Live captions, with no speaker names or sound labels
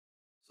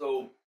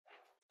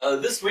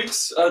This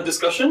week's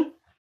discussion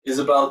is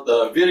about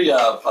the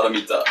Virya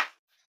Paramita.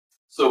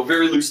 So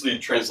very loosely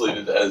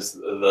translated as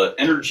the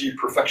energy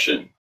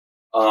perfection,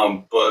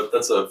 but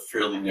that's a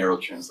fairly narrow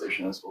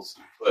translation, as we'll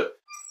see. But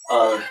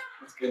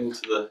let's get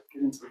into the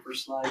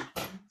first slide,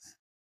 please.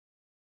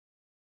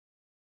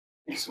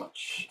 Thanks so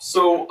much.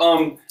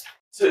 So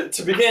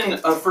to begin,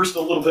 first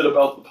a little bit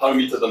about the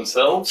Paramita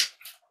themselves,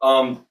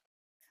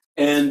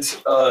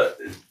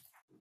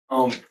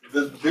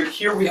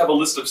 here we have a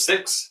list of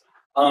 6.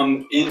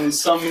 In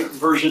some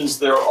versions,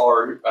 there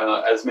are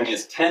as many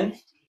as 10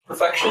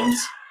 perfections.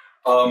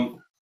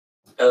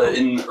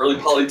 In early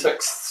Pali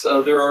texts,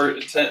 there are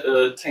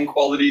 10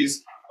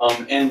 qualities,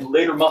 and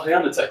later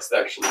Mahayana texts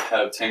actually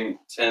have 10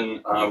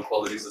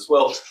 qualities as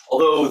well,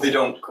 although they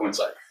don't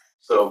coincide.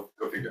 So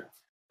go figure.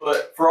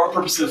 But for our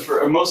purposes,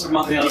 for most of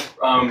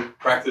Mahayana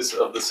practice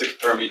of the 6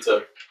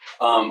 Paramita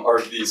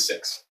are these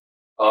 6.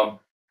 So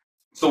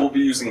we'll be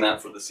using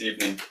that for this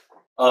evening.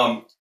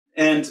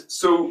 And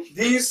so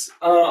these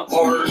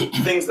are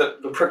things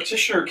that the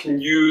practitioner can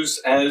use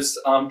as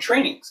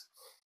trainings,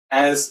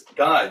 as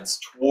guides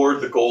toward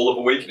the goal of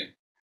awakening.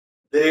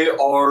 They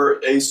are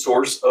a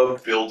source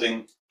of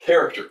building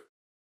character,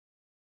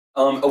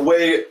 a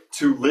way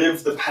to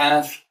live the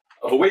path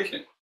of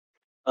awakening,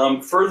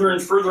 further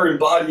and further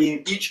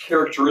embodying each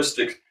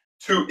characteristic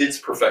to its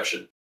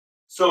perfection.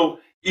 So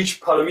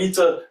each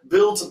paramita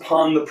builds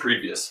upon the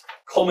previous,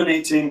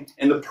 culminating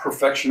in the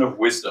perfection of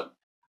wisdom,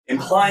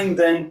 implying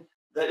then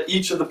that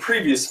each of the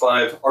previous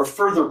 5 are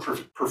further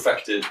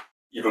perfected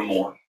even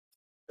more.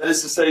 That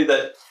is to say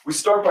that we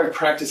start by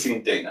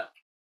practicing dana,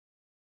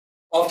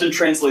 often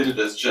translated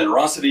as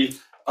generosity,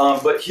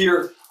 but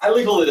here I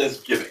label it as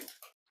giving,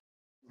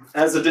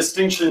 as a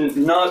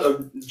distinction not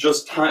of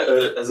just time,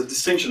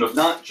 of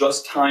not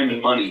just time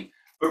and money,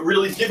 but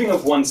really giving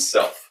of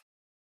oneself,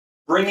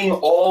 bringing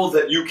all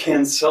that you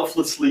can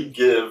selflessly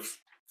give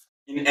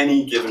in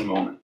any given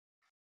moment.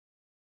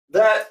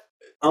 That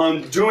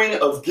doing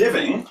of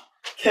giving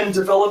can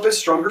develop a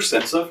stronger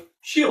sense of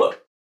shila,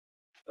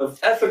 of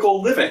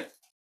ethical living,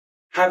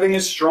 having a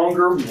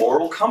stronger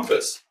moral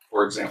compass,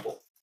 for example.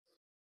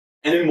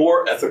 And a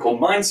more ethical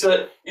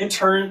mindset, in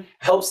turn,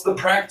 helps to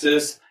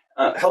practice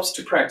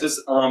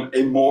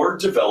a more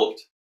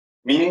developed,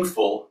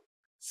 meaningful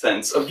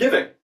sense of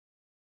giving.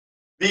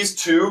 These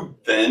two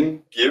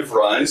then give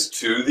rise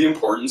to the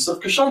importance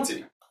of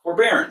kshanti,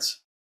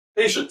 forbearance,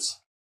 patience.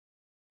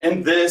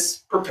 And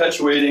this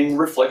perpetuating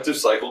reflective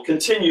cycle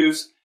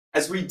continues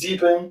as we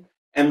deepen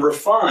and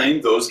refine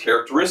those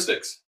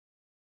characteristics.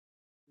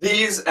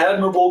 These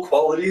admirable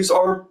qualities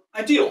are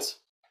ideals,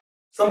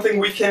 something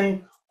we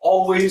can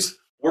always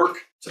work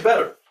to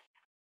better.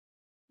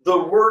 The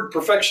word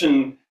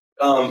perfection,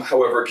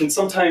 however, can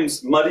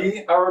sometimes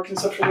muddy our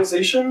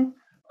conceptualization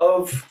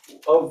of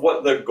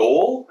what the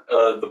goal,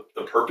 the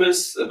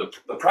purpose, and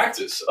the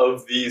practice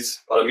of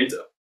these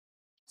paramita.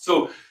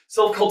 So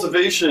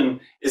self-cultivation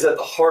is at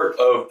the heart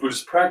of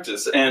Buddhist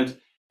practice, and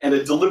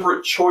a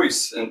deliberate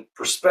choice and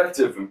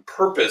perspective and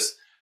purpose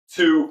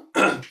to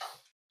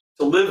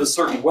live a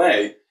certain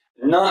way,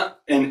 not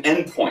an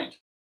endpoint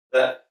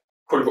that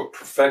quote-unquote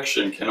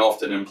perfection can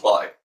often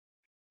imply.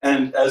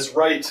 And as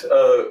Wright,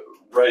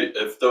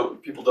 if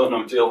people don't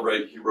know Dale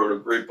Wright, he wrote a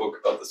great book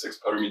about the 6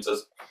 Paramitas.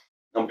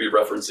 I'll be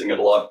referencing it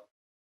a lot.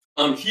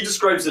 He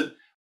describes it,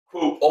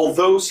 quote,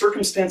 although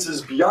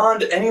circumstances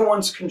beyond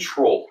anyone's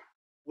control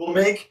will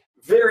make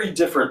very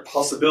different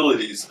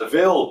possibilities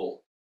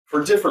available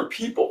for different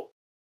people,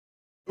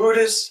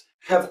 Buddhists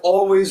have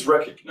always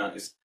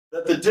recognized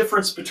that the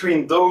difference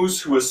between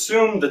those who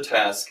assume the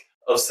task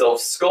of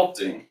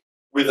self-sculpting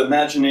with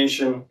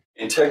imagination,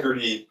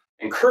 integrity,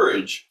 and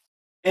courage,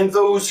 and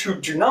those who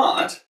do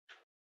not,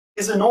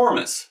 is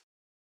enormous,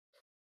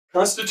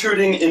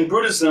 constituting in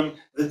Buddhism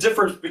the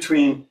difference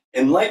between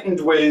enlightened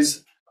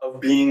ways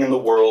of being in the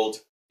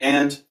world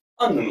and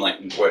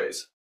unenlightened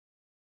ways.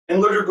 And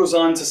Luther goes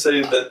on to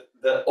say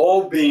that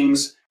all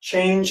beings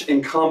change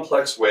in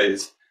complex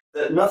ways,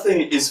 that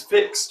nothing is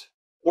fixed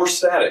or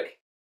static,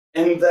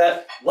 and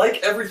that,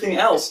 like everything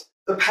else,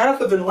 the path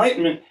of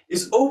enlightenment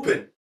is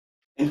open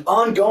and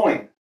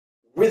ongoing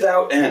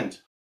without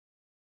end.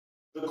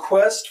 The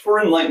quest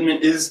for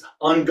enlightenment is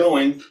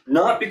ongoing,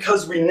 not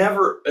because we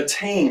never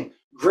attain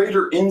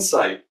greater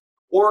insight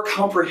or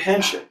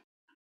comprehension,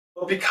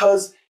 but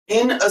because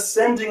in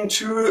ascending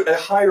to a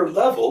higher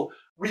level,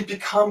 we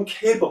become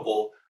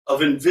capable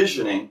of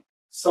envisioning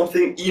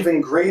something even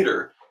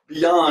greater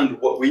beyond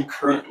what we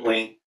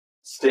currently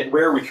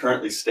where we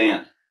currently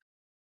stand.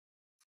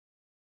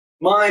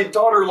 My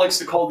daughter likes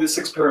to call these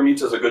 6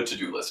 paramitas a good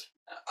to-do list.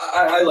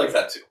 I like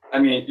that too. I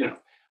mean,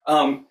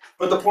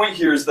 but the point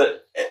here is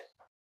that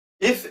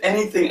if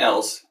anything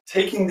else,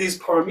 taking these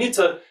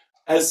paramita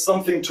as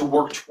something to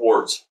work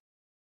towards,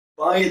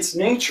 by its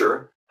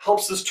nature,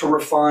 helps us to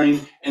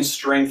refine and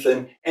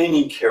strengthen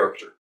any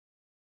character.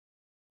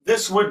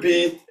 This would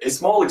be a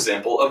small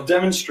example of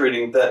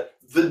demonstrating that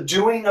the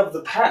doing of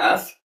the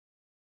path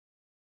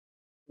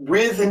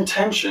with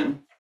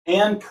intention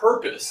and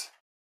purpose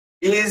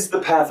is the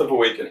path of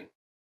awakening.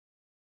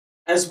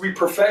 as we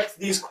perfect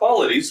these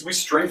qualities, we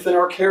strengthen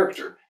our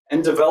character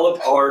and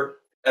develop our,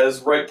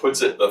 as Wright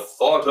puts it, the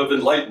thought of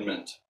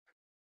enlightenment.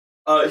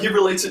 He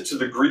relates it to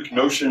the Greek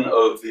notion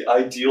of the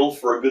ideal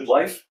for a good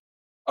life,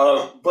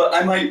 but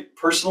I might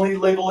personally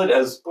label it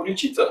as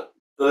bodhicitta,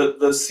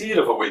 the seed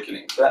of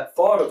awakening, that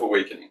thought of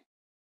awakening,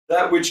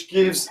 that which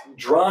gives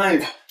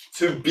drive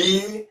to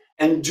be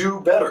and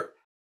do better,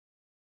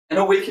 an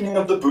awakening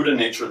of the Buddha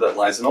nature that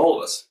lies in all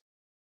of us.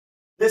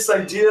 This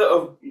idea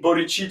of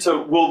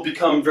bodhicitta will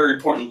become very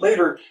important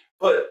later,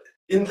 but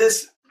in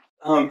this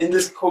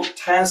quote,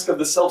 task of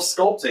the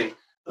self-sculpting,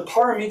 the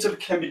paramita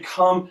can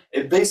become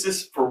a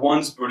basis for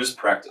one's Buddhist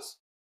practice.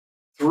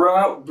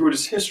 Throughout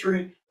Buddhist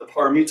history, the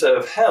paramita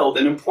have held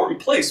an important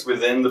place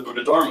within the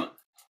Buddha Dharma,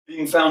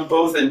 being found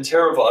both in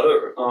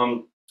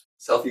Theravada,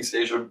 Southeast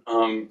Asia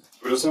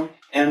Buddhism,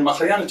 and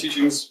Mahayana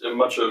teachings in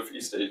much of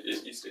East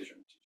Asian.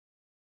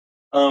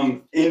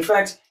 In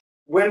fact,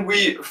 when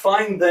we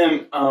find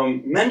them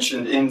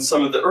mentioned in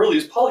some of the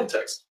earliest Pali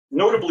texts,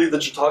 notably the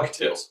Jataka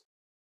tales,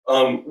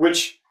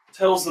 which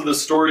tells of the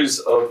stories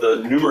of the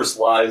numerous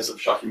lives of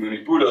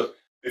Shakyamuni Buddha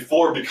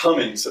before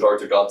becoming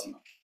Siddhartha Gautama.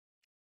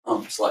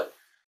 Slide.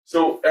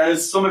 So,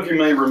 as some of you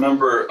may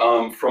remember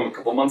from a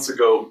couple months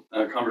ago,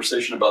 a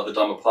conversation about the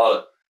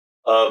Dhammapada,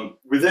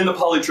 within the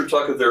Pali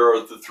Triptaka, there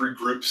are the three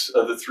groups,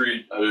 the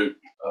three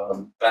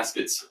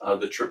baskets,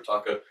 the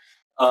Triptaka,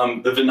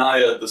 the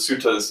Vinaya, the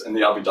Suttas, and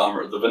the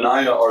Abhidhamma. The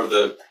Vinaya are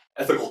the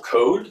ethical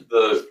code,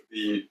 the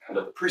kind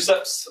of the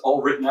precepts,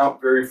 all written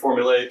out, very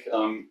formulaic,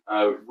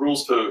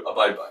 rules to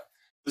abide by.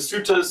 The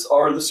Suttas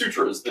are the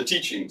sutras, the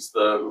teachings,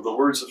 the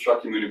words of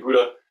Shakyamuni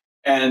Buddha,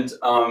 and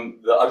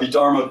the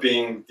Abhidharma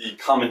being the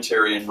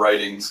commentary and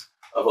writings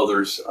of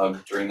others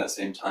during that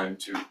same time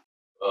to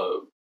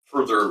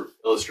further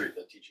illustrate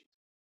that teaching.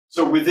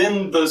 So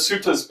within the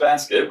Suttas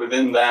basket,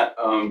 within that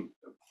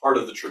part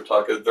of the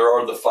Triptaka, there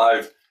are the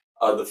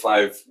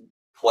five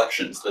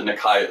collections, the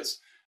Nikayas.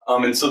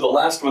 And so the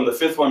last one, the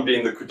fifth one,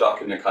 being the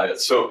Khuddaka Nikaya.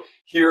 So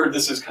here,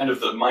 this is kind of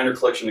the minor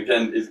collection.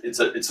 Again,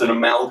 it's an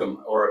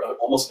amalgam or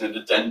almost an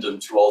addendum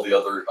to all the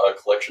other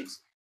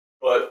collections.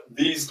 But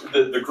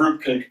the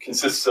group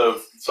consists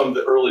of some of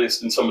the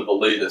earliest and some of the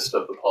latest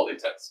of the Pali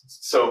texts.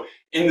 So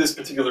in this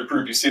particular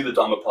group, you see the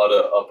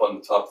Dhammapada up on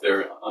the top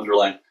there,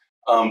 underlined,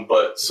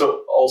 but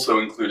so also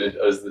included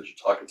as the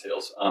Jataka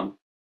tales,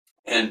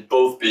 and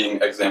both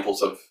being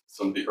examples of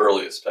some of the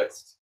earliest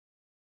texts.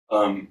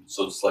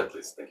 So the slide,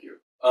 please. Thank you.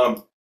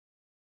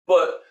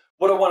 But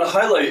what I want to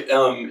highlight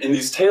in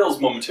these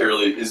tales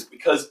momentarily is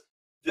because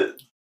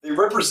they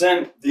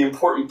represent the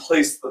important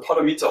place the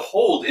Paramita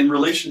hold in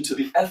relation to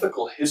the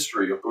ethical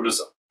history of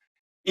Buddhism.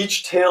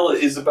 Each tale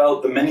is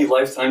about the many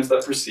lifetimes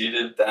that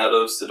preceded that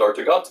of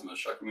Siddhartha Gautama,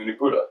 Shakyamuni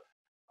Buddha.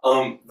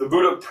 The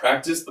Buddha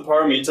practiced the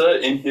Paramita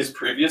in his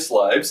previous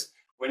lives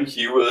when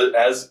he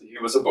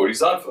was a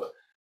bodhisattva.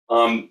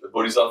 A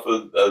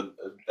bodhisattva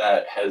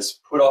that has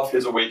put off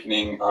his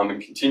awakening and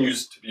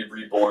continues to be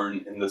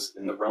reborn in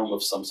the realm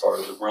of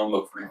samsara, the realm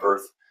of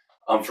rebirth,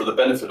 for the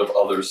benefit of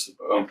others,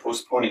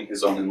 postponing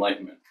his own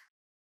enlightenment.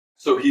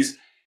 So he's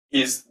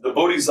the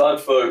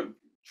bodhisattva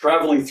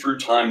traveling through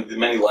time, the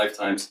many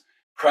lifetimes,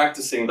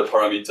 practicing the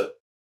paramita,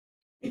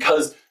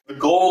 because the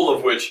goal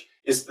of which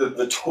is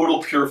the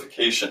total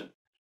purification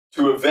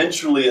to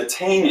eventually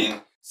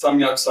attaining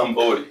samyak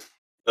sambodhi,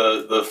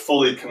 the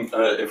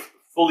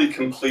fully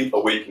complete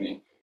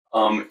awakening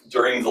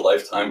during the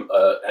lifetime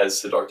as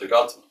Siddhartha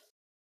Gautama.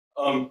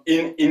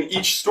 In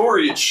each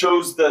story, it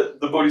shows that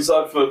the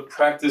bodhisattva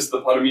practiced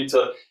the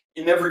paramita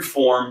in every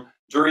form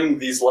during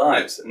these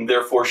lives, and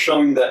therefore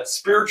showing that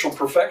spiritual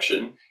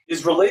perfection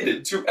is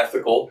related to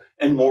ethical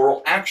and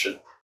moral action.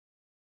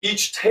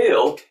 Each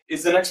tale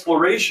is an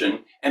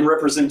exploration and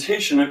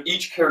representation of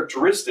each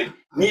characteristic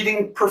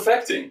needing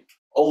perfecting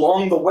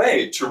along the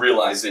way to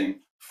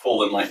realizing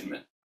full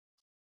enlightenment.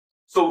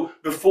 So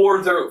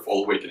before there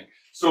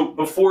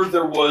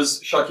was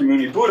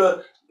Shakyamuni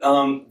Buddha,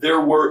 there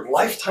were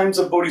lifetimes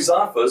of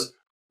bodhisattvas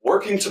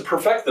working to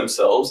perfect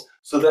themselves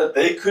so that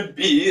they could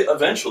be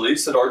eventually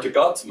Siddhartha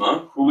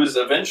Gautama, who is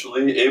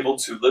eventually able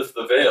to lift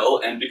the veil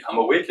and become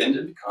awakened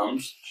and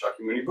becomes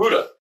Shakyamuni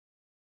Buddha.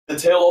 The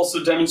tale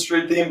also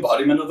demonstrated the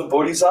embodiment of the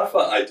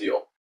bodhisattva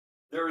ideal.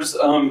 There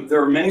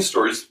are many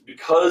stories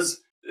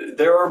because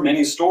there are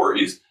many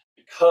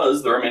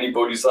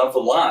bodhisattva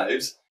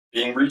lives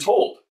being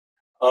retold.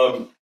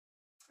 And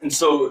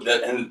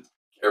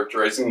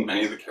characterizing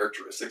many of the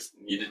characteristics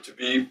needed to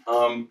be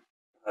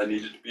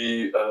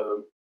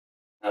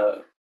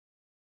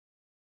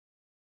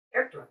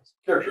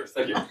characters.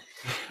 Thank you.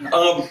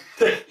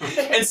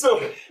 And so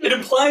it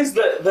implies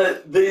that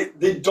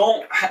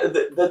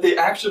they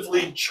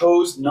actively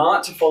chose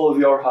not to follow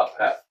the Arhat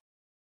path.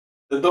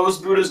 That those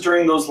Buddhas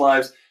during those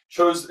lives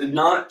chose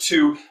not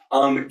to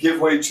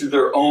give way to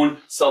their own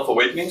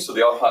self-awakening. So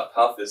the Arhat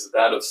path is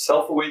that of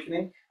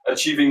self-awakening,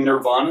 achieving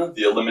nirvana,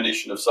 the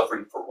elimination of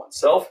suffering for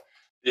oneself,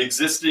 the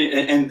existing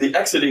and the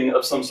exiting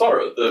of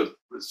samsara, the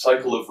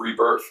cycle of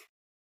rebirth.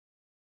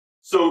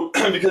 So,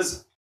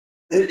 because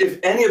if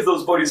any of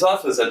those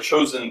bodhisattvas had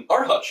chosen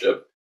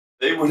arhatship,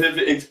 they would have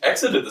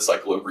exited the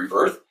cycle of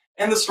rebirth,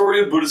 and the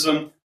story of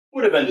Buddhism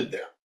would have ended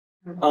there.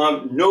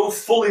 No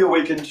fully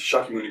awakened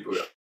Shakyamuni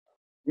Buddha.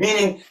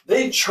 Meaning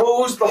they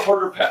chose the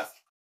harder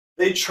path.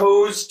 They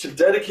chose to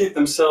dedicate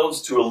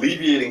themselves to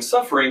alleviating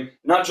suffering,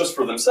 not just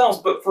for themselves,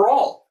 but for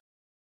all.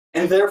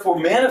 And therefore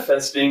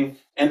manifesting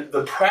and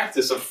the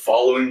practice of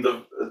following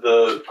the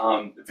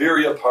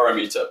Virya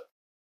Paramita.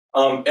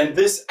 And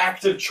this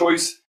active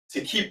choice to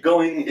keep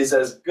going is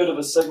as good of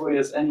a segue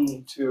as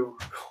any to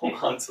go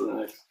on to the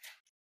next.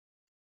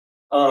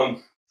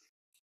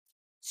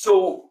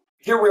 So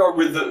here we are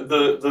with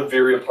the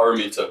Virya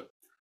Paramita.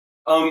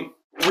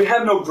 We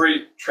have no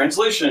great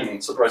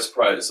translation, surprise,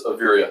 surprise, of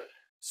Virya.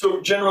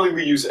 So generally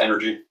we use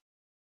energy.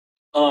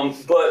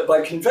 But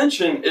by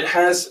convention, it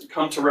has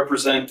come to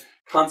represent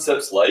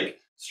concepts like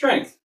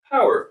strength,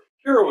 power,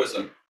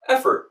 heroism,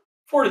 effort,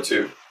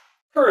 fortitude,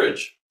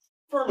 courage,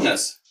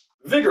 firmness,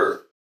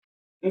 vigor,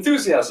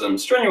 enthusiasm,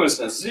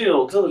 strenuousness,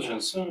 zeal,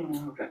 diligence.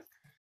 Okay.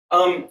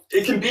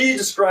 It can be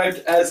described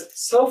as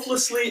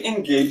selflessly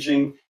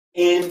engaging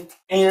in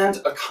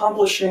and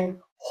accomplishing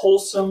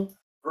wholesome,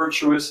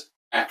 virtuous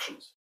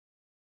actions.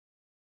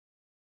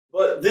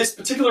 But this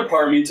particular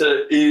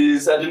paramita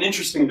is at an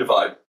interesting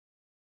divide.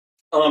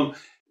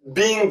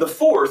 Being the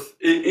fourth,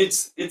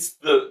 it's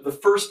the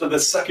first of the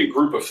second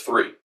group of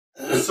three.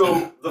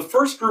 So the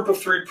first group of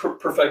three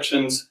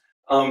perfections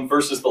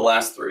versus the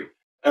last three.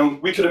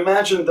 And we could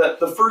imagine that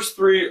the first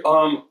three,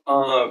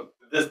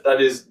 that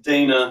is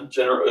Dana,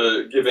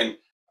 giving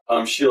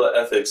Shila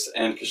ethics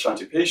and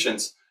Kshanti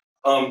patience,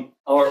 are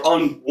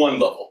on one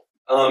level.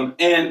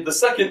 And the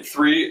second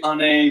three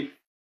on a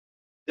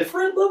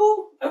different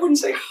level? I wouldn't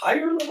say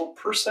higher level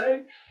per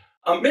se,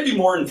 maybe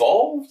more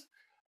involved.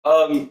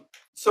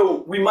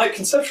 So we might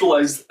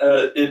conceptualize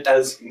it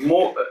as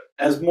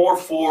more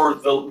for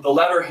the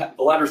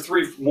latter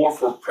three, more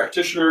for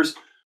practitioners,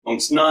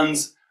 monks,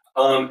 nuns,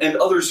 and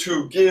others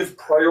who give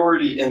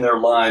priority in their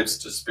lives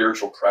to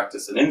spiritual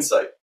practice and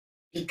insight,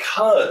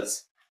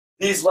 because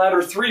these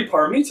latter three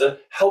paramita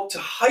help to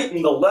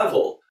heighten the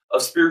level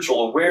of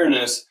spiritual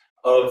awareness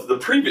of the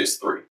previous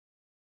three.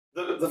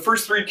 The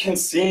first three can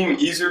seem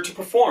easier to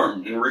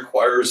perform and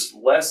requires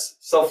less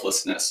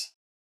selflessness.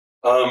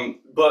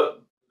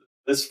 But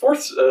this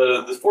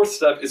fourth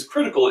step is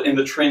critical in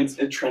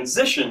the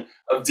transition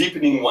of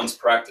deepening one's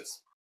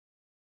practice.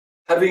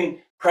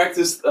 Having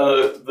practiced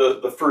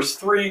the first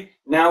three,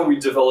 now we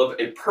develop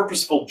a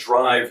purposeful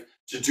drive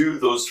to do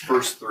those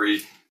first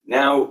three,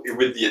 now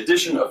with the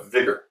addition of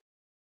vigor.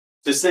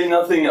 To say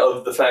nothing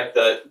of the fact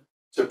that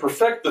to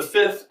perfect the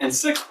fifth and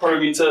sixth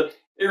paramita,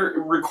 it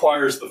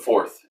requires the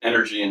fourth,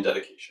 energy and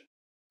dedication.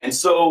 And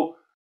so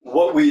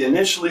what we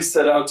initially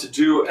set out to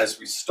do as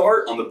we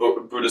start on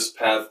the Buddhist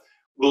path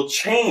will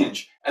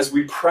change as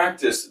we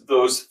practice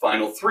those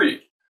final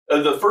three,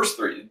 the first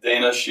three,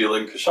 Dana,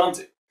 Shila, and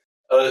Kshanti.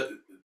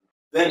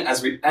 Then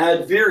as we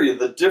add Virya,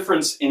 the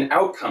difference in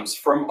outcomes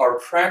from our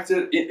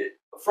practice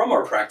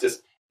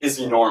is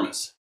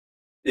enormous.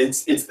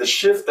 It's the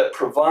shift that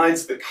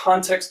provides the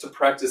context to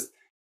practice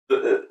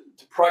the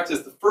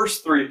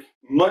first three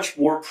much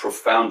more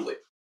profoundly.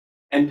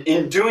 And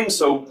in doing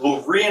so,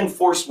 will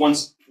reinforce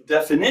one's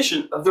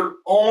definition of their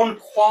own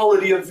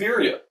quality of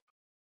Virya,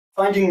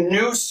 finding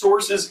new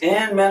sources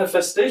and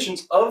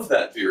manifestations of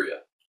that Virya.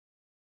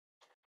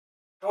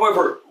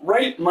 However,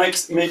 Wright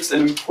makes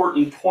an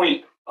important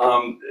point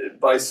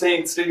by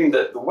stating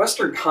that the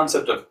Western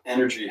concept of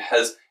energy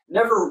has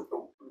never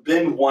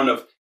been one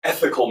of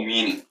ethical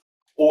meaning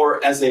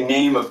or as a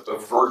name of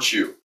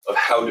virtue of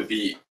how to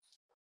be.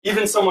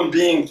 Even someone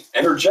being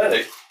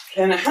energetic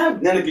can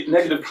have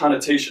negative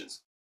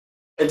connotations.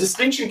 A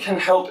distinction can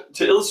help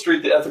to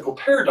illustrate the ethical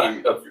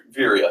paradigm of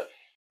Virya.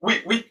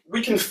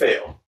 We can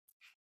fail.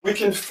 We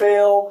can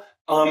fail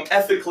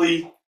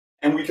ethically,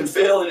 and we can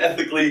fail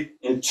unethically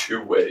in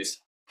two ways,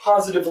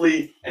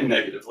 positively and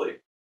negatively.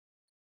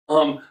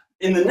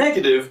 In the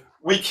negative,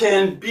 we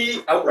can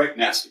be outright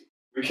nasty.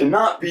 We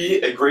cannot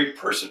be a great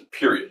person,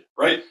 period,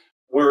 right?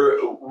 We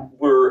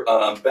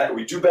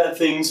do bad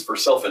things for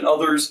self and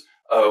others.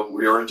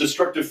 We are a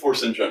destructive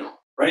force in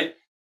general, right?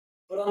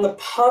 But on the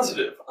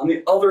positive, on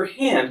the other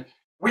hand,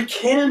 we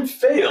can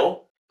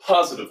fail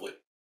positively.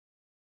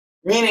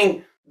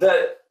 Meaning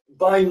that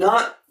by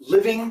not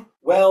living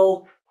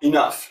well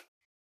enough,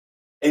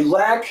 a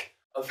lack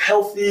of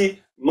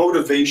healthy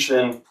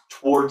motivation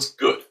towards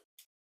good.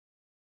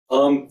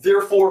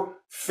 Therefore,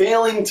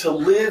 failing to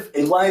live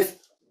a life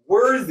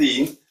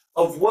worthy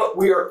of what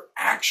we are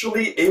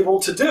actually able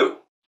to do.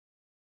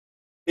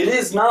 It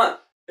is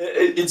not,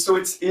 it is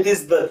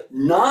the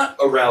not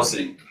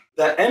arousing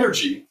that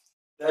energy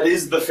that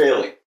is the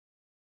failing.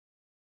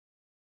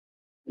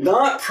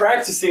 Not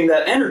practicing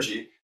that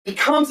energy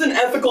becomes an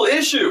ethical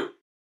issue.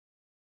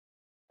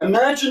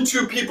 Imagine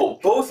two people,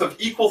 both of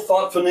equal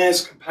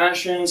thoughtfulness,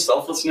 compassion,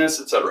 selflessness,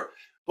 etc.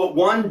 But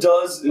one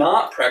does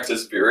not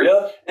practice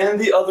Virya and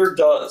the other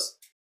does.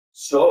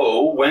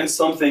 So when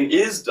something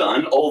is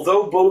done,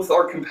 although both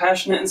are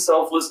compassionate and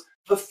selfless,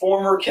 the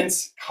former can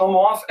come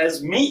off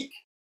as meek,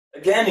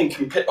 again,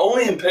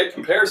 only in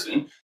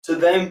comparison to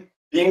them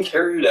being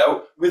carried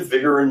out with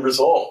vigor and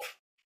resolve.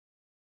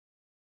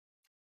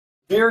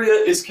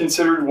 Virya is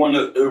considered one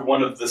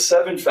of the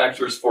 7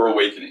 factors for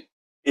awakening.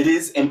 It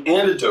is an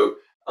antidote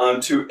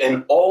to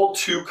an all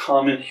too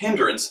common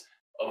hindrance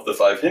of the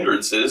 5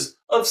 hindrances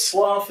of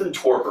sloth and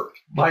torpor.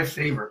 My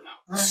favorite.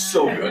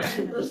 So good.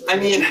 I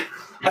mean,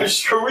 I'm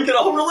sure we can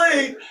all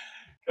relate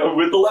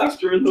with the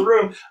laughter in the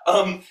room.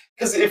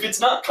 Because if it's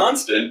not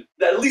constant,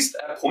 at least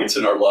at points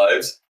in our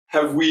lives,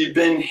 have we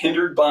been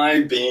hindered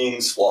by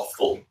being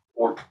slothful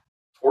or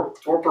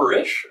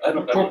torporish?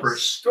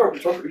 Torporous.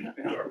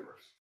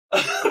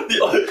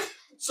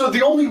 So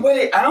the only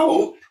way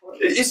out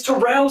is to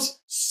rouse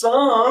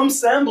some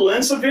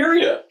semblance of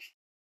virya.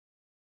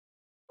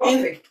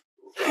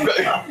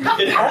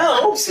 It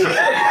helps.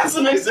 It's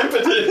a nice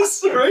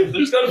impetus, right?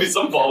 There's got to be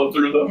some follow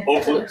through, though.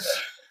 Hopefully,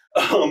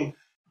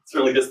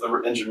 certainly gets the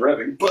engine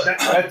revving. But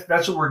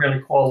that's what we're going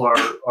to call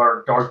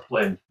our dark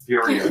blend,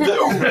 Virya.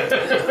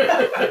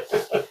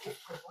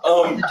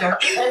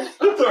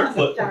 Dark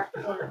blend.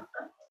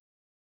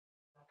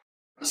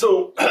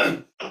 So,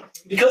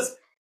 because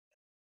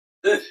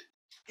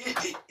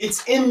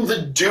it's in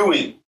the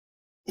doing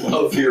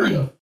of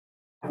virya.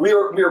 We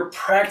are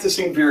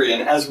practicing virya,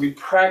 and as we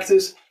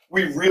practice,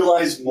 we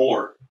realize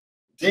more,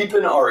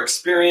 deepen our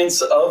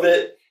experience of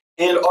it,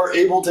 and are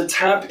able to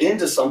tap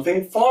into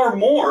something far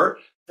more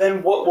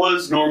than what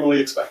was normally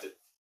expected.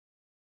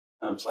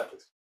 Slide,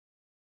 please.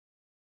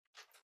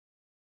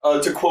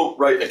 To quote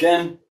right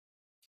again,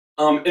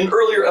 in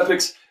earlier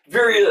epics,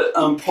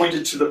 Virya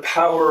pointed to the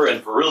power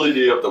and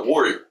virility of the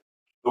warrior,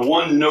 the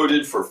one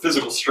noted for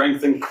physical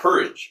strength and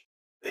courage,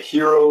 the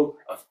hero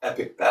of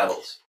epic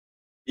battles.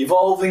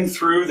 Evolving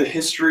through the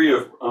history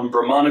of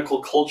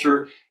Brahmanical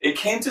culture, it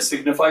came to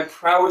signify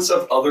prowess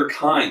of other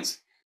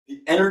kinds,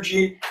 the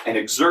energy and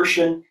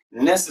exertion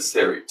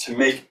necessary to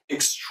make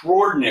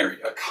extraordinary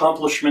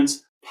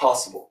accomplishments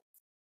possible.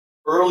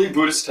 Early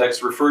Buddhist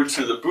texts referred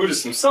to the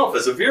Buddhist himself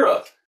as a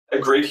Vira, a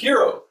great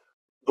hero,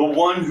 the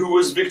one who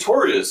was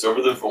victorious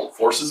over the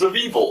forces of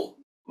evil,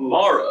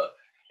 Mara,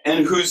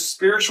 and whose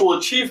spiritual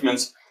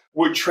achievements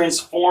would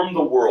transform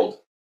the world.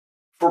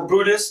 For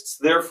Buddhists,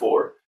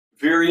 therefore,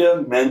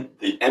 Virya meant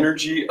the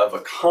energy of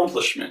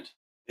accomplishment,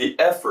 the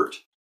effort,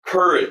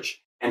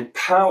 courage, and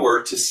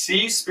power to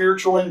see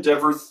spiritual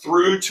endeavor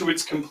through to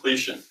its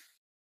completion.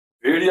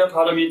 Virya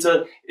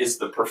Paramita is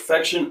the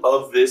perfection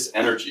of this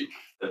energy,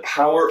 the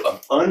power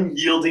of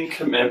unyielding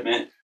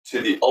commitment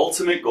to the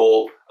ultimate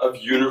goal of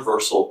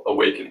universal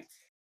awakening.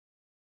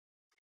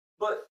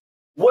 But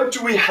what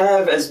do we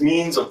have as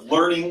means of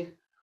learning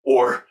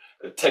or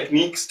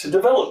techniques to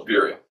develop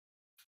Virya?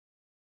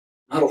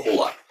 Not a whole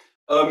lot.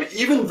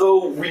 Even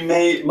though we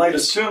might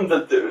assume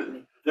that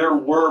there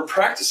were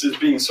practices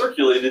being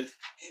circulated,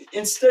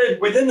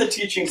 instead, within the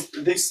teachings,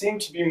 they seem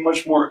to be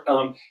much more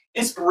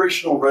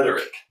inspirational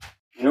rhetoric.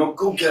 You know,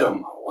 go get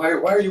them. Why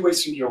are you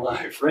wasting your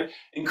life, right?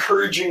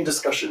 Encouraging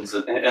discussions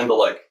and the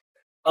like.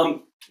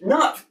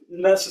 Not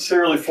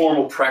necessarily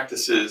formal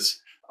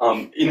practices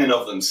in and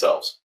of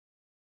themselves.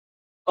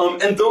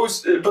 And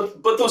those,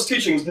 but those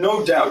teachings,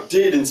 no doubt,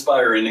 did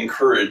inspire and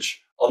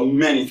encourage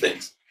many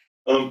things.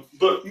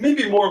 But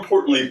maybe more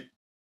importantly,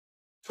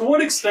 to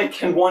what extent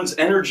can one's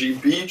energy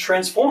be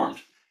transformed?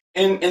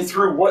 And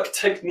through what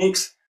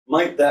techniques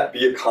might that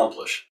be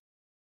accomplished?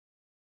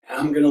 And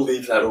I'm going to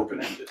leave that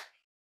open-ended.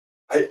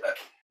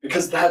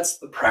 Because that's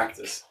the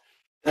practice.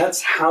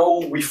 That's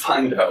how we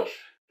find out.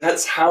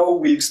 That's how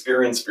we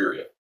experience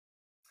Virya.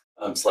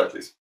 Slide,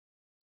 please.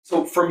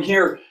 So from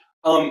here,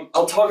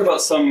 I'll talk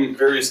about some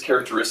various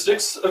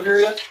characteristics of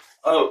Virya.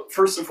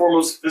 First and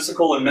foremost,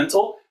 physical and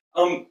mental.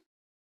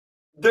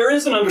 There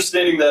is an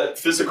understanding that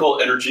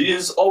physical energy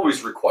is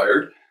always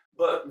required,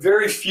 but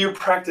very few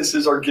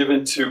practices are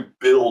given to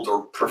build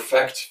or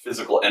perfect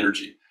physical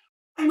energy.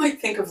 I might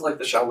think of like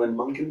the Shaolin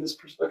monk in this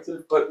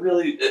perspective, but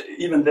really,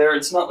 even there,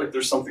 it's not like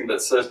there's something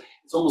that says,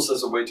 it's almost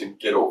as a way to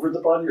get over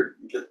the body or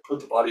put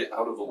the body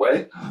out of the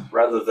way,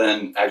 rather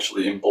than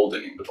actually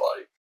emboldening the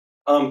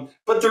body.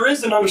 But there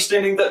is an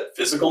understanding that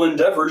physical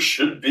endeavor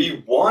should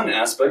be one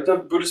aspect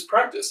of Buddhist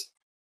practice.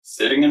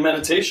 Sitting in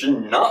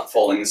meditation, not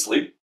falling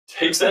asleep,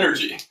 takes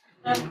energy.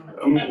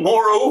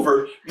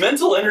 Moreover,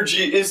 mental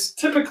energy is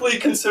typically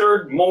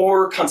considered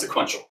more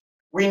consequential.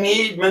 We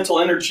need mental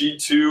energy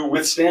to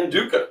withstand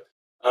dukkha,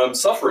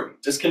 suffering,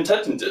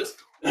 discontentedness,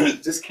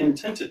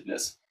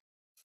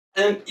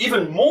 and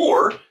even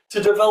more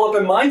to develop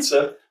a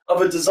mindset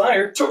of a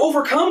desire to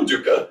overcome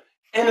dukkha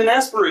and an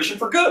aspiration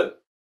for good.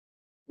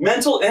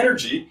 Mental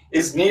energy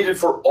is needed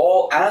for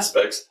all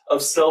aspects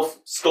of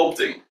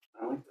self-sculpting.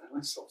 I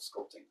like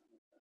self-sculpting.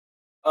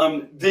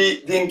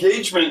 The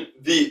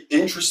engagement, the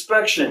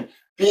introspection,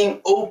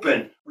 being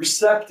open,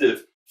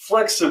 receptive,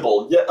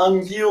 flexible, yet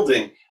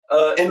unyielding,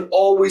 and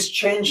always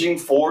changing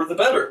for the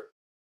better.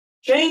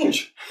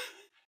 Change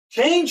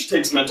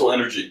takes mental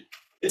energy.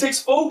 It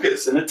takes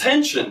focus and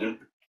attention and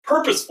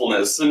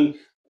purposefulness and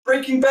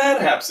breaking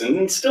bad habits and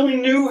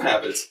instilling new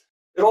habits.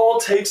 It all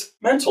takes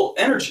mental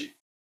energy.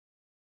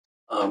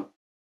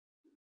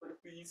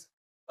 these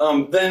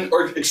then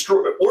are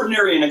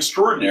ordinary and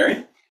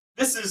extraordinary,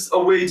 this is a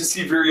way to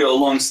see Virya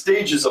along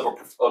stages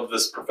of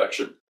this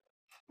perfection.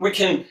 We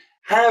can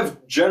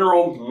have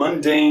general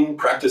mundane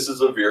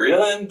practices of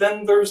Virya, and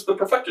then there's the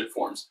perfected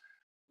forms.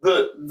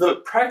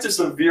 The practice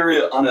of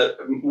Virya on a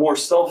more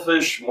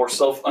selfish, more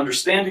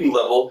self-understanding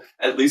level,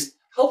 at least,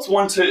 helps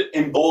one to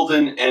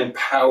embolden and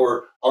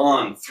power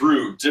on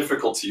through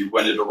difficulty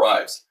when it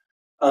arrives.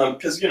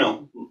 Because,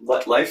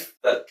 life,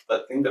 that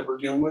thing that we're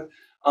dealing with,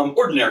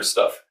 ordinary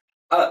stuff.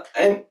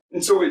 And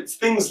so it's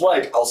things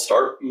like, I'll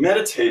start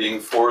meditating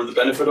for the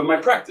benefit of my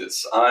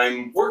practice.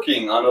 I'm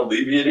working on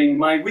alleviating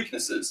my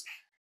weaknesses.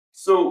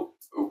 So,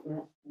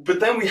 but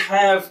then we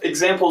have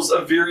examples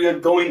of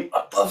Virya going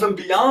above and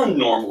beyond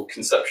normal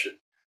conception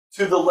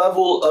to the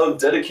level of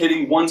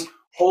dedicating one's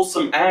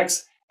wholesome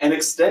acts and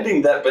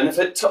extending that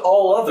benefit to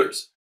all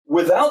others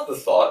without the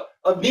thought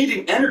of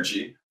needing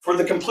energy for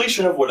the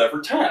completion of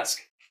whatever task.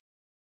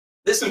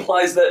 This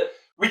implies that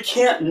we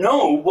can't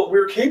know what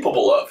we're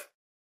capable of.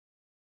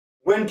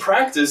 When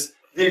practiced,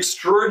 the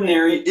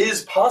extraordinary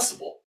is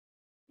possible,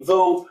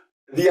 though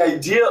the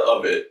idea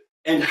of it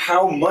and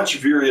how much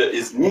Virya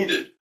is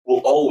needed will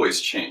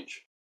always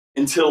change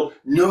until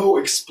no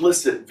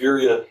explicit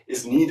Virya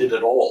is needed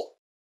at all.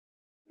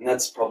 And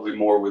that's probably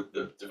more with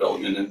the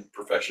development and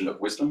perfection of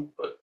wisdom,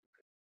 but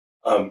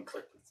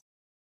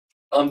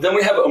then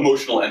we have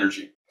emotional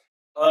energy.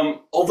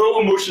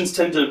 Although emotions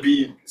tend to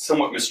be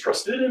somewhat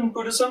mistrusted in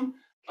Buddhism,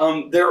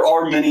 there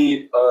are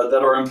many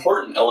that are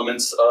important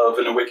elements of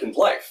an awakened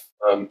life.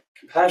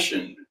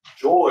 Compassion,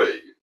 joy,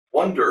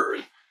 wonder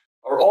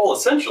are all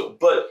essential,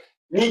 but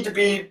need to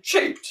be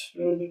shaped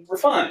and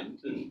refined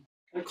and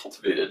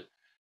cultivated.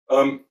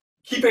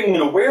 Keeping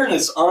an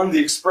awareness on the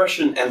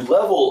expression and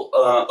level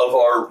of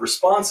our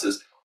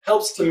responses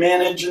helps to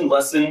manage and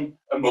lessen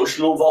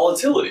emotional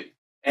volatility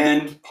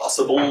and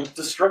possible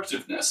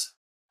destructiveness.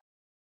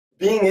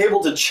 Being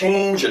able to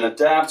change and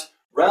adapt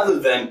rather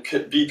than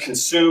be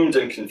consumed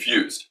and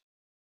confused.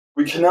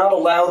 We cannot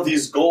allow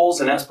these goals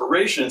and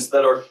aspirations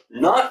that are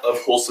not of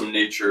wholesome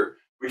nature.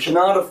 We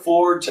cannot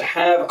afford to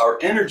have our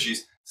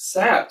energies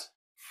sapped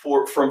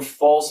from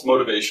false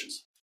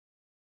motivations.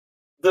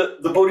 The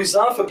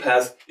Bodhisattva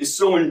path is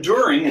so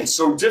enduring and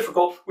so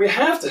difficult, we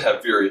have to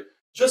have Virya,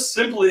 just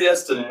simply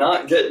as to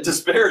not get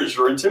disparaged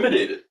or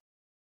intimidated.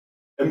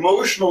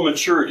 Emotional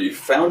maturity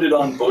founded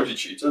on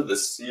bodhicitta, the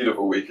seed of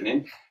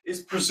awakening,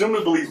 is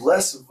presumably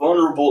less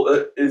vulnerable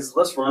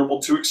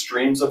to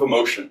extremes of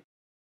emotion.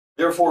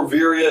 Therefore,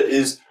 Virya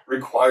is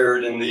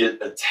required in the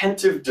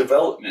attentive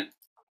development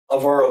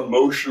of our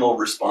emotional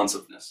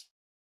responsiveness.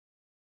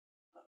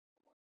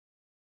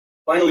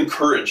 Finally,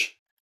 courage.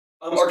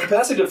 Our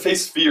capacity to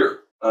face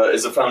fear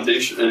is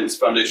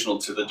foundational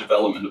to the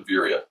development of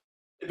Virya.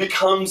 It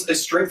becomes a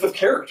strength of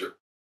character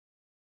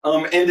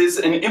and is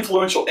an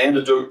influential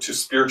antidote to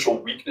spiritual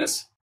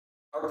weakness.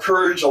 Our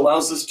courage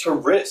allows us to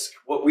risk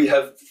what we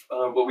have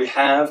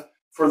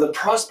for the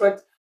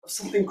prospect of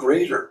something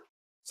greater,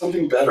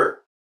 something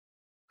better.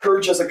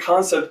 Courage as a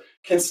concept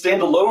can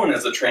stand alone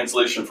as a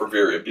translation for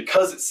Virya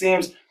because it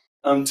seems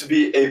to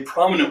be a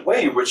prominent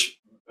way in which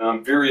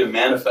Virya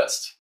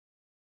manifests.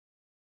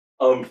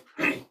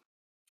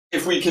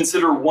 If we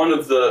consider one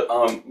of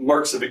the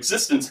marks of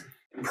existence,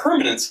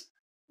 impermanence,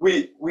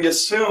 we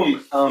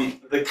assume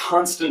the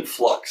constant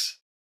flux,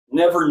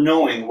 never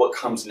knowing what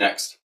comes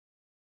next.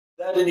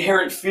 That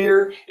inherent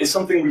fear is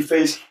something we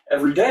face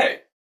every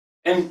day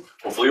and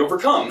hopefully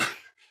overcome.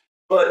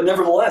 But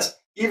nevertheless,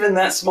 even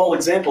that small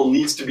example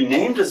needs to be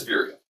named as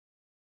Virya.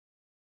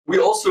 We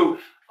also,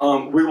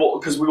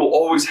 because we will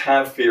always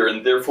have fear,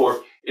 and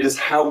therefore it is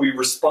how we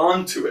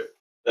respond to it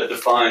that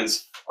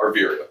defines our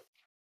Virya.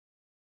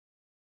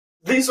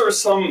 These are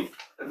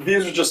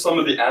just some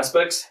of the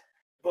aspects.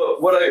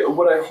 But what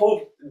I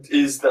hope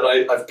is that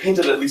I've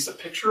painted at least a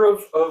picture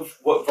of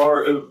what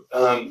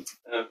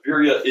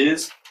Virya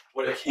is,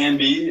 what it can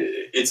be,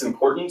 its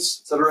importance,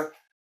 etc.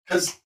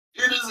 Because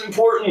it is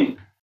important.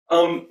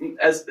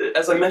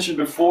 As I mentioned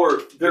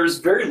before, there's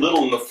very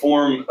little in the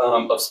form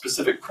of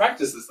specific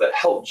practices that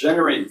help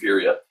generate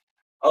Virya,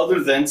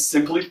 other than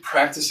simply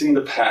practicing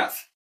the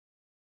path.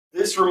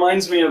 This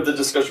reminds me of the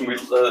discussion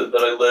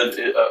that I led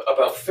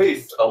about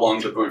faith along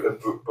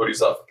the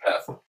Bodhisattva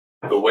path.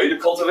 The way to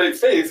cultivate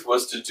faith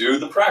was to do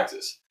the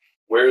practice,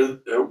 where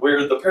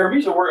the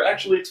Paramita were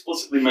actually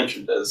explicitly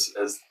mentioned as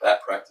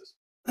that practice.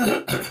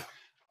 Excuse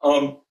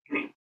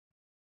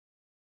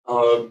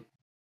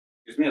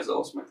me, as I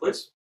lost my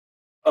place.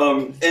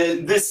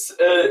 And this,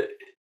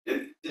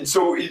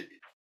 so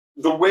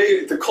the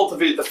way to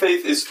cultivate the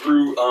faith is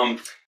through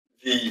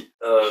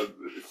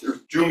through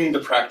doing the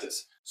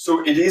practice.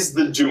 So it is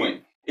the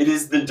doing. It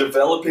is the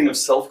developing of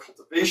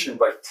self-cultivation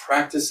by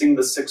practicing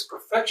the six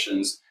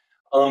perfections.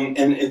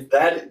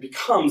 That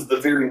becomes the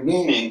very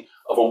meaning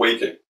of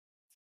awakening.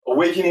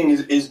 Awakening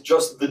is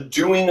just the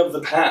doing of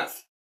the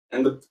path,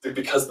 and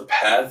because the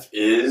path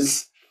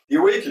is the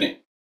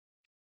awakening.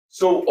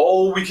 So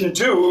all we can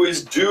do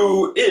is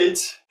do it,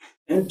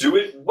 and do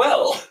it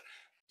well.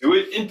 Do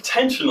it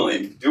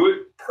intentionally. Do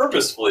it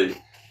purposefully.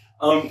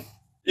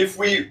 If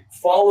we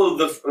follow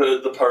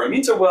the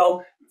Paramita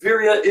well,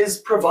 Virya is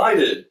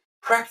provided,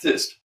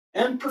 practiced,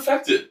 and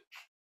perfected.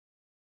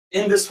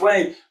 In this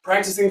way,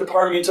 practicing the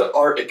Paramita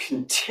are a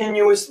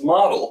continuous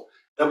model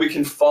that we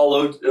can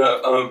follow,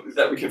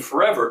 that we can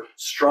forever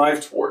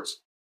strive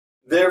towards.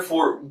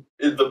 Therefore,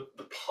 the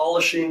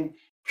polishing,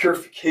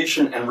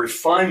 purification, and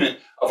refinement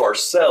of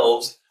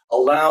ourselves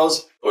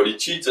allows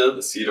bodhicitta,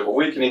 the seed of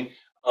awakening,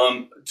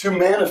 to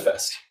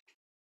manifest.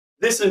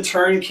 This in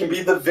turn can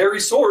be the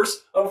very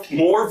source of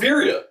more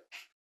virya.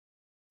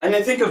 And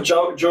I think of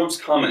Job's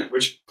comment,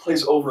 which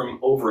plays over and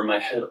over in my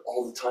head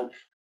all the time.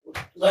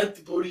 Let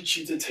the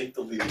bodhicitta take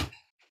the lead.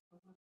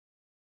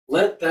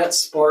 Let that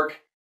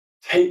spark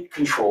take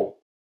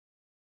control.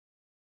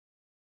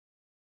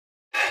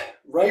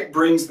 Wright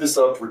brings this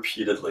up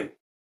repeatedly.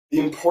 The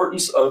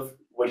importance of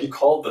what he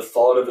called the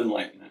thought of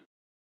enlightenment,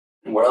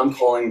 and what I'm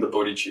calling the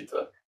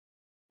bodhicitta.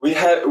 We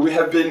have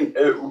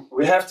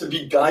to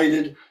be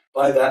guided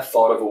by that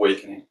thought of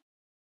awakening.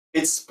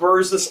 It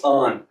spurs us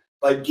on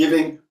by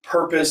giving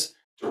purpose,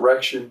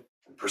 direction,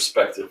 and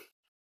perspective.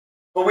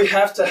 But we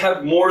have to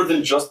have more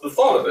than just the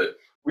thought of it.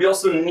 We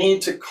also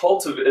need to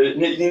cultivate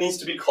it. It needs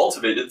to be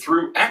cultivated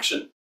through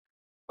action,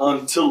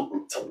 to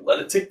let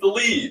it take the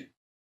lead.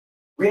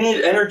 We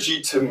need energy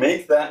to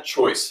make that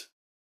choice,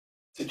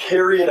 to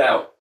carry it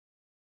out,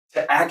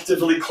 to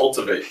actively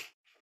cultivate.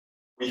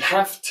 We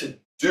have to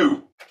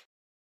do.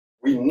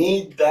 We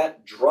need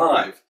that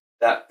drive,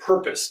 that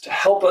purpose to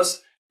help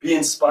us be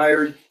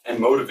inspired and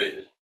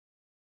motivated.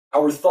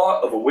 Our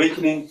thought of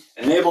awakening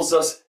enables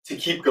us to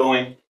keep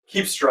going,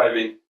 keep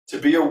striving, to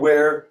be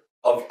aware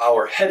of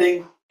our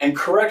heading and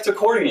correct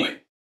accordingly.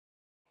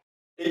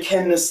 It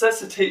can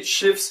necessitate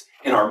shifts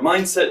in our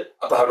mindset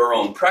about our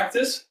own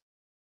practice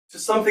to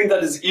something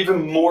that is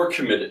even more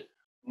committed,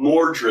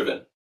 more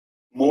driven,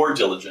 more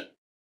diligent.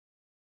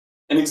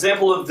 An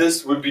example of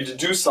this would be to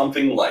do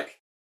something like,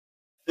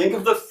 think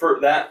of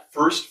that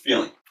first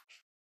feeling.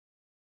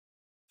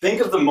 Think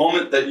of the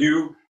moment that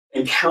you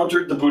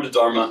encountered the Buddha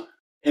Dharma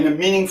in a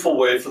meaningful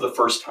way for the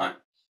first time.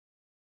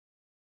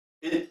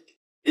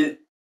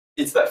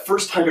 It's that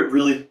first time it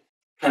really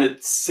kind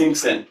of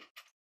sinks in.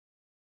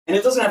 And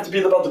it doesn't have to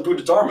be about the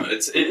Buddha Dharma.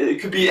 It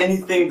could be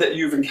anything that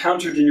you've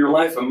encountered in your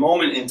life, a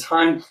moment in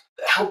time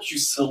that helped you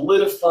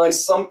solidify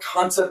some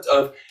concept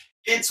of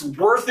it's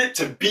worth it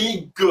to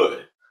be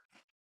good.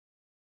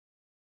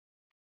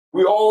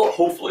 We all,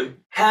 hopefully,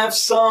 have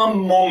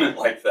some moment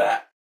like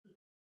that.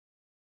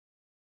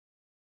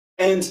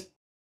 And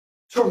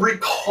to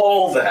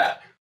recall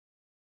that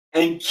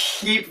and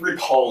keep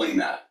recalling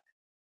that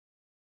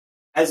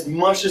as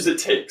much as it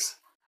takes.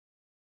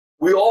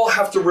 We all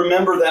have to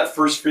remember that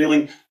first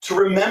feeling, to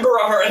remember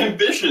our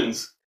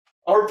ambitions,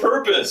 our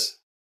purpose,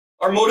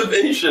 our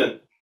motivation,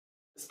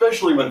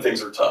 especially when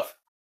things are tough.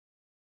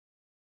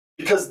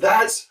 Because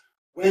that's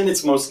when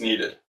it's most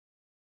needed.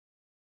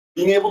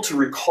 Being able to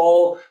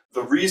recall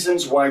the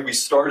reasons why we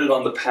started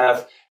on the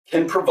path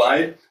can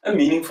provide a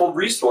meaningful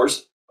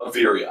resource of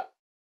virya.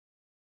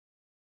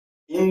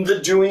 In the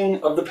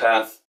doing of the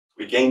path,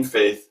 we gain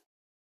faith,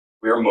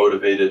 we are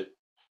motivated,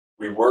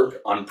 we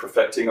work on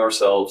perfecting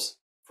ourselves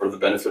for the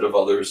benefit of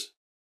others,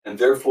 and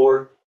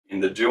therefore, in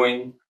the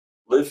doing,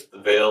 lift the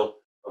veil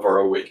of our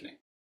awakening.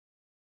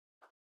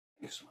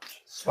 Thank you so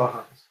much.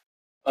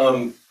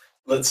 Svaha.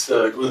 Let's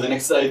go to the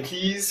next slide,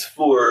 please,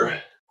 for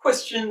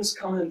questions,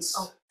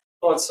 comments,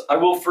 thoughts. I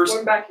will first.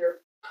 Going back here.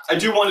 I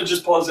do want to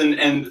just pause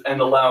and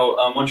allow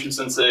Monshun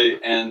Sensei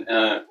and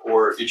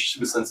or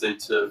Ichishima Sensei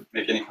to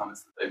make any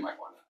comments that they might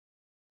want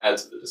to add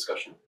to the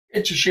discussion.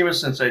 Ichishima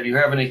Sensei, do you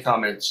have any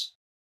comments?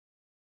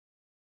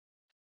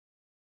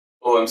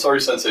 Oh, I'm sorry,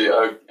 Sensei.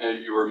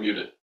 You were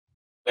muted.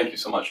 Thank you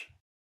so much.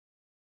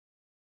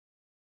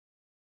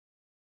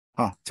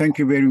 Thank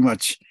you very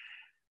much.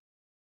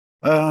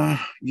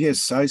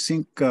 Yes, I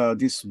think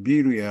this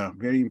Virya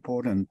very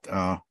important.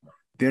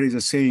 There is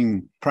a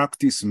saying,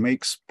 practice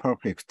makes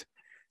perfect.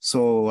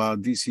 So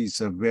this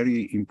is a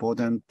very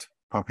important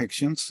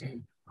perfections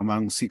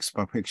among 6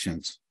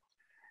 perfections.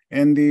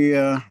 And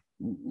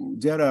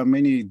there are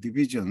many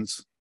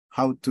divisions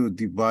how to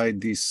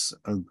divide this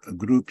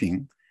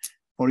grouping.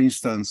 For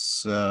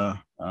instance,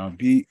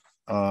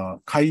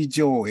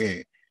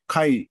 Kai-jo-e.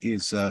 Kai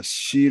is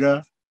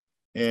Shira,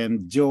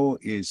 and Jo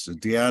is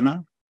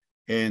Dhyana,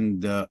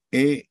 and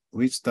A,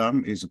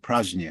 wisdom, is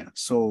Prajna.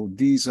 So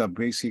these are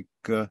basic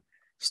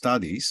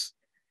studies.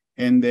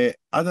 And the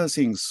other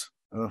things,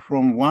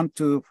 from 1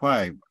 to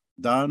 5,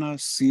 Dana,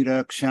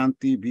 Sila,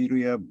 Kshanti,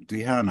 Virya,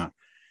 Dhyana.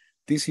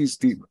 This is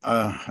the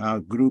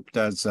grouped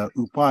as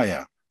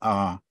Upaya,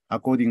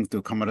 according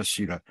to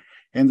Kamarashira.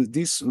 And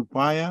this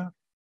Upaya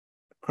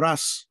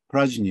plus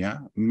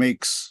Prajna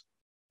makes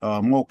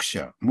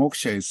moksha.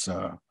 Moksha is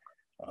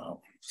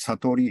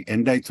Satori,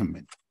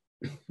 enlightenment.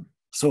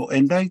 So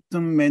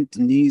enlightenment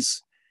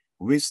needs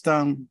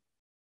wisdom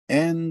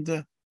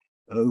and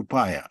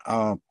upaya.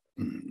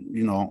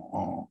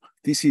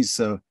 This is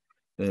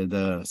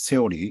the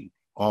theory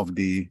of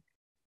the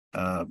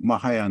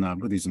Mahayana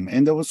Buddhism.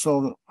 And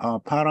also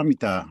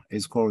Paramita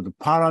is called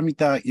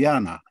Paramita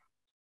Yana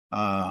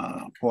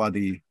for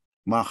the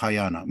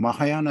Mahayana.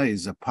 Mahayana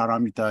is a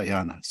Paramita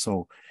Yana.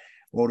 So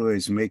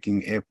always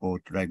making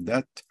effort like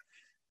that.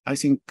 I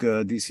think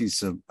this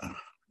is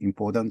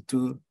important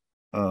to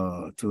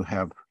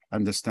have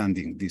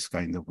understanding this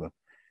kind of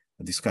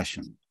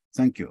discussion.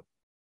 Thank you.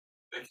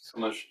 Thank you so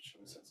much,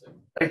 Sensei.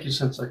 Thank you,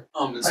 Sensei.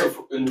 And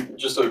so, and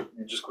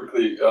just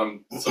quickly,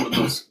 some of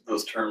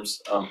those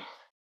terms.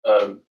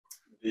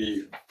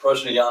 The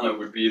Prajnayana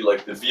would be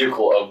like the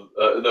vehicle of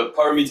the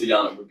Paramita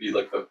Yana would be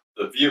like the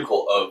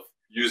vehicle of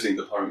using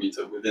the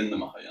Paramita within the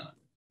Mahayana,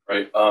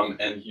 right?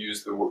 And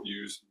use the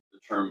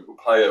term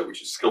upaya,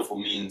 which is skillful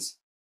means,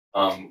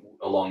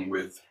 along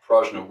with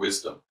prajna,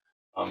 wisdom.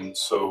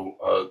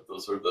 So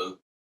those are the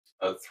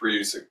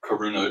three: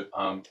 karuna,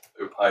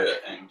 upaya,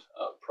 and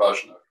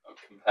prajna,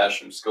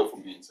 compassion, skillful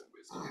means, and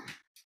wisdom.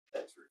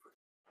 Thanks.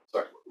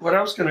 Sorry. What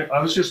I was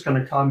just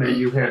gonna comment.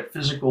 You had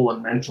physical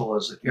and mental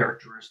as the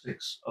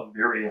characteristics of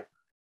Virya,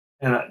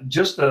 and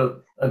just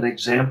an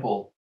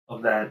example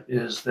of that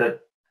is that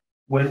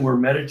when we're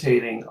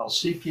meditating, I'll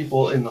see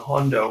people in the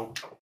Hondo,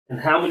 and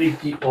how many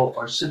people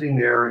are sitting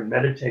there in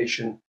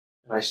meditation,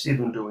 and I see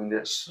them doing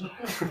this,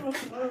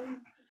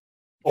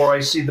 or I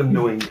see them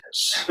doing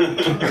this,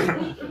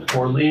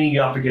 or leaning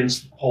up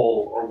against the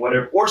pole, or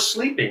whatever, or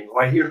sleeping,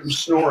 or I hear them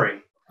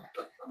snoring.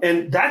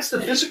 And that's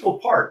the physical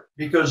part,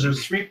 because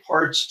there's three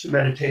parts to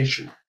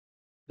meditation.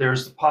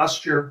 There's the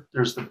posture,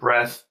 there's the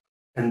breath,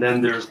 and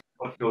then there's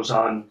what goes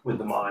on with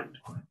the mind.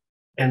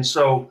 And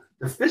so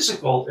the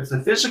physical, if the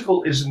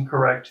physical isn't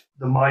correct,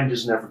 the mind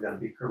is never going to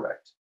be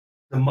correct.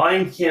 The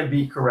mind can't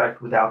be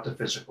correct without the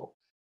physical.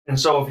 And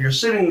so if you're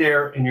sitting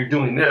there and you're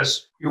doing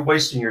this, you're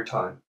wasting your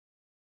time.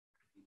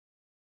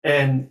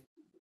 And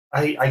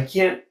I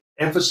can't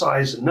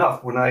emphasize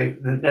enough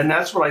and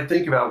that's what I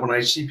think about when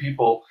I see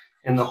people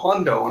in the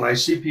Hondo, and I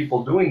see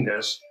people doing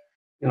this,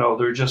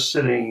 they're just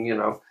sitting,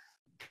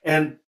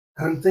 and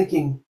I'm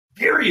thinking,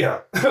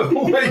 Virya,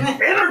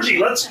 energy,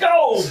 let's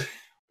go,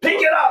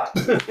 pick it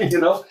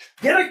up,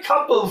 get a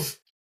cup of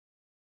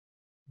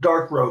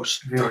dark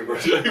roast,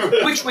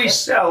 Virya, which we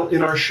sell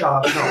in our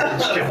shop. No, I'm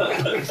just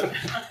kidding.